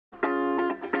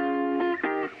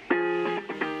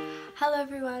Hello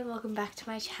everyone, welcome back to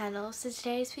my channel. So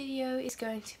today's video is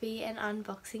going to be an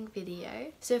unboxing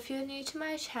video. So if you're new to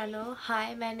my channel,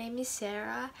 hi, my name is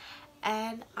Sarah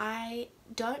and I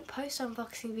don't post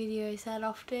unboxing videos that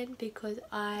often because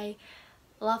I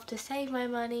love to save my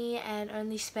money and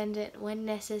only spend it when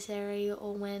necessary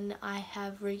or when I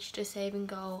have reached a saving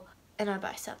goal and I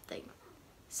buy something.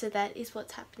 So that is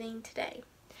what's happening today.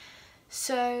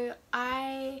 So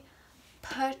I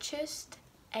purchased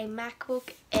a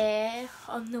MacBook Air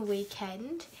on the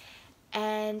weekend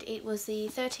and it was the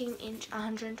 13-inch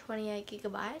 128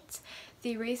 gigabytes.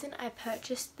 The reason I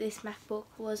purchased this MacBook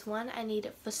was one, I need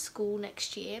it for school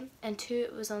next year, and two,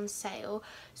 it was on sale.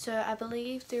 So I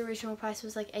believe the original price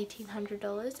was like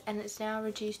 $1,800 and it's now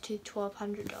reduced to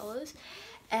 $1,200.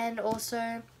 And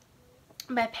also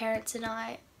my parents and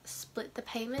I split the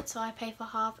payment, so I pay for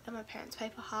half and my parents pay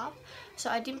for half. So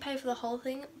I didn't pay for the whole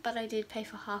thing, but I did pay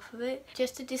for half of it.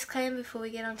 Just a disclaimer before we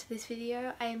get onto this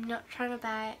video, I am not trying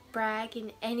to brag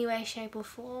in any way, shape or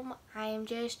form. I am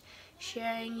just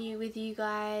sharing with you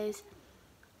guys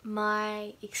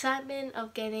my excitement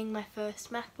of getting my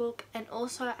first MacBook, and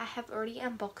also I have already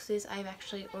unboxed this. I've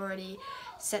actually already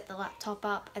set the laptop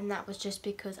up and that was just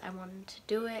because I wanted to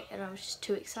do it and I was just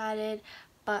too excited.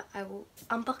 But I will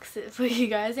unbox it for you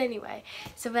guys anyway.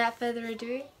 So without further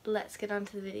ado, let's get on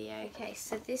to the video. Okay,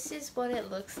 so this is what it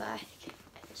looks like.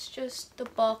 It's just the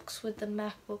box with the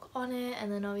MacBook on it,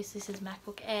 and then obviously this is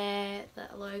MacBook Air, the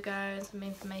logo and some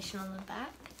information on the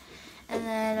back. And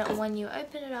then when you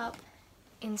open it up,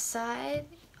 inside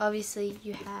obviously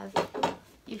you have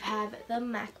the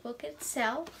MacBook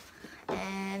itself.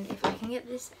 And if I can get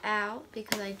this out,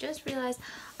 because I just realized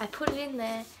I put it in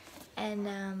there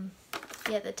and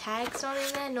yeah, the tag's not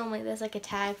in there. Normally there's like a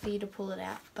tag for you to pull it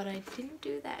out, but I didn't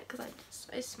do that because I'm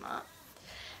just so smart.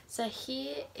 So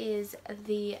here is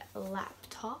the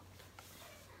laptop.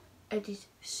 It is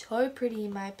so pretty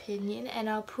in my opinion, and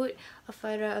I'll put a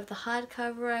photo of the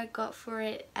hardcover I got for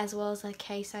it as well as a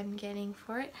case I'm getting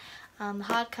for it. The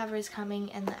hardcover is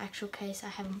coming and the actual case I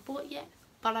haven't bought yet,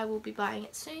 but I will be buying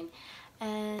it soon.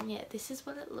 And yeah, this is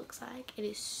what it looks like. It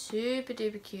is super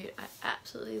duper cute. I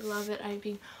absolutely love it. I've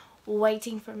been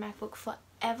waiting for a MacBook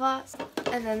forever.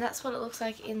 And then that's what it looks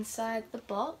like inside the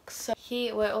box. So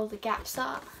here where all the gaps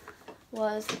are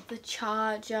was the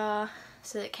charger.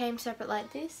 So it came separate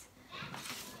like this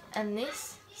and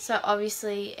this. So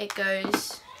obviously it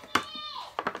goes,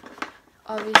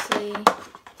 obviously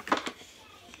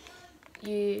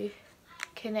you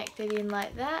connect it in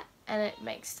like that and it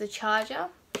makes the charger.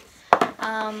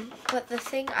 But the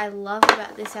thing I love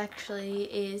about this actually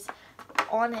is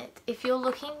on it, if you're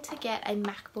looking to get a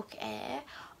MacBook Air,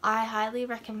 I highly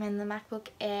recommend the MacBook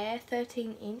Air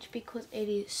 13-inch because it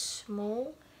is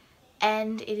small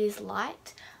and it is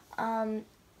light. I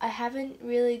haven't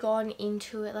really gone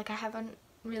into it, like I haven't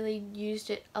really used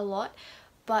it a lot,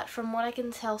 but from what I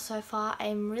can tell so far,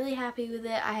 I'm really happy with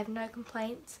it. I have no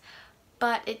complaints.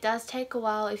 But it does take a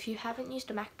while. If you haven't used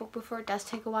a MacBook before, it does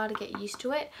take a while to get used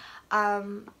to it.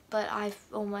 But I've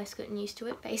almost gotten used to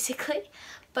it basically.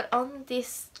 But on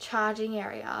this charging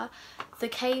area, the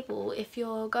cable, if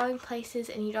you're going places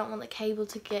and you don't want the cable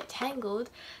to get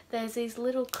tangled, there's these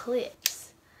little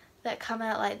clips that come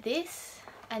out like this,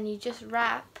 and you just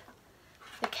wrap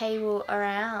the cable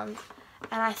around.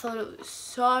 And I thought it was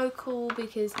so cool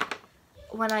because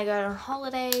when I go on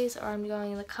holidays or I'm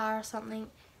going in the car or something,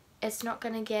 it's not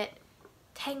going to get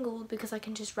tangled because I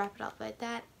can just wrap it up like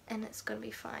that and it's going to be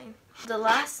fine. The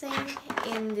last thing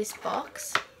in this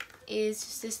box is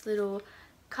just this little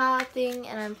card thing,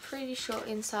 and I'm pretty sure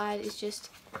inside is just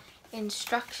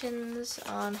instructions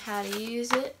on how to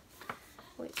use it,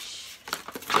 which,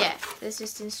 yeah, there's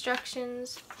just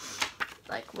instructions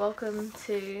like welcome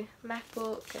to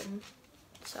MacBook and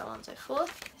so on and so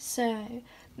forth. So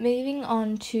moving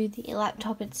on to the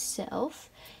laptop itself,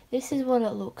 this is what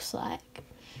it looks like.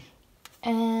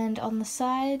 And on the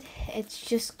side, it's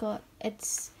just got,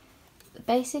 it's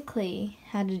basically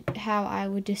how I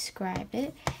would describe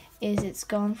it is it's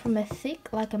gone from a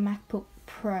thick like a MacBook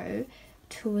Pro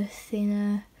to a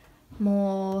thinner,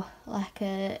 more like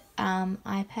a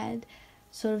iPad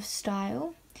sort of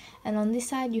style. And on this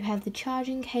side you have the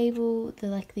charging cable, the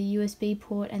USB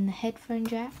port and the headphone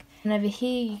jack. And over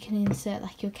here you can insert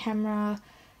like your camera,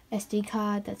 SD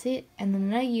card, that's it. And then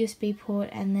another USB port,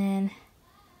 and then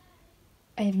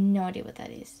I have no idea what that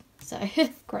is. So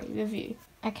great review.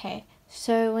 Okay,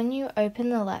 so when you open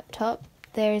the laptop,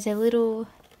 there is a little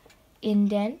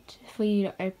indent for you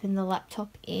to open the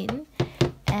laptop in.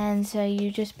 And so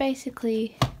you just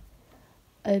basically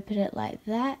open it like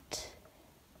that.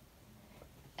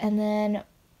 And then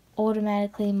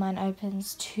automatically mine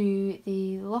opens to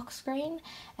the lock screen,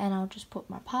 and I'll just put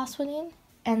my password in,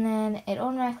 and then it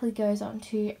automatically goes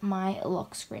onto my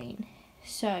lock screen.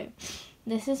 So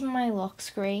this is my lock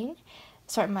screen,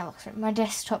 my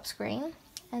desktop screen.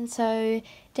 And so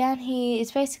down here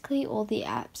is basically all the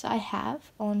apps I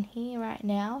have on here right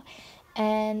now,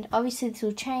 and obviously this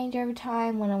will change over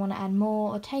time when I want to add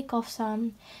more or take off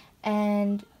some,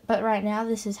 but right now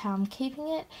this is how I'm keeping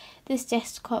it. This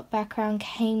desktop background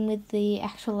came with the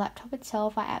actual laptop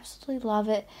itself. I absolutely love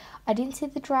it. I didn't see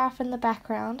the giraffe in the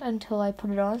background until I put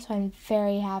it on, so I'm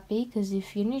very happy, because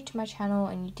if you're new to my channel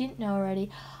and you didn't know already,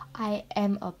 I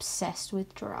am obsessed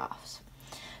with giraffes.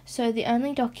 So the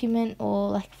only document or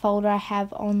like folder I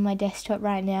have on my desktop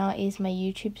right now is my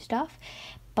YouTube stuff,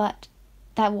 but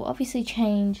that will obviously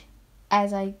change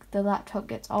as the laptop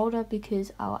gets older,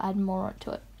 because I'll add more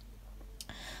onto it.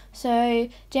 So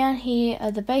down here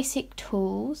are the basic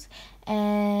tools,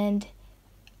 and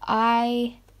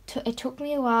it took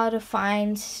me a while to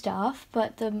find stuff,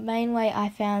 but the main way I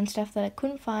found stuff that I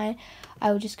couldn't find,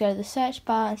 I would just go to the search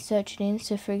bar and search it in.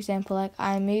 So for example, like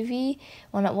iMovie,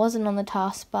 when it wasn't on the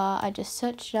taskbar, I just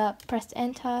searched it up, pressed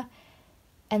enter,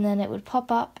 and then it would pop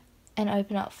up and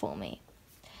open up for me.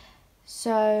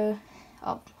 So,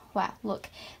 oh wow, look.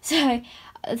 So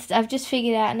I've just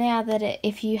figured out now that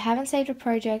if you haven't saved a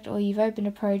project or you've opened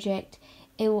a project,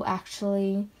 it will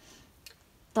actually,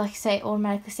 like say,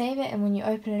 automatically save it, and when you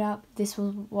open it up, this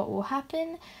was what will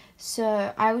happen.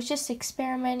 So I was just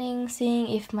experimenting, seeing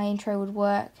if my intro would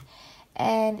work,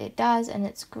 and it does, and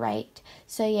it's great.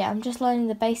 So yeah, I'm just learning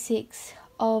the basics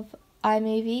of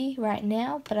iMovie right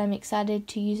now, but I'm excited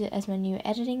to use it as my new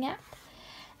editing app.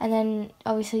 And then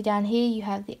obviously down here you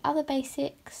have the other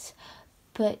basics,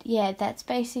 but yeah, that's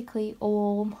basically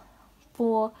all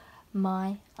for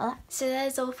my lap. So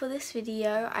that's all for this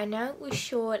video. I know it was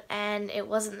short and it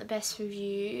wasn't the best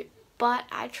review, but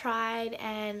I tried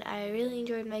and I really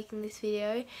enjoyed making this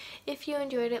video. If you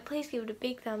enjoyed it, please give it a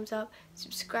big thumbs up,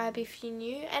 subscribe if you're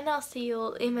new, and I'll see you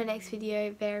all in my next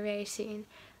video very, very soon.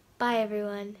 Bye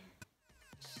everyone.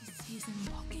 She sees him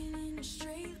walking in a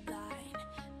straight line.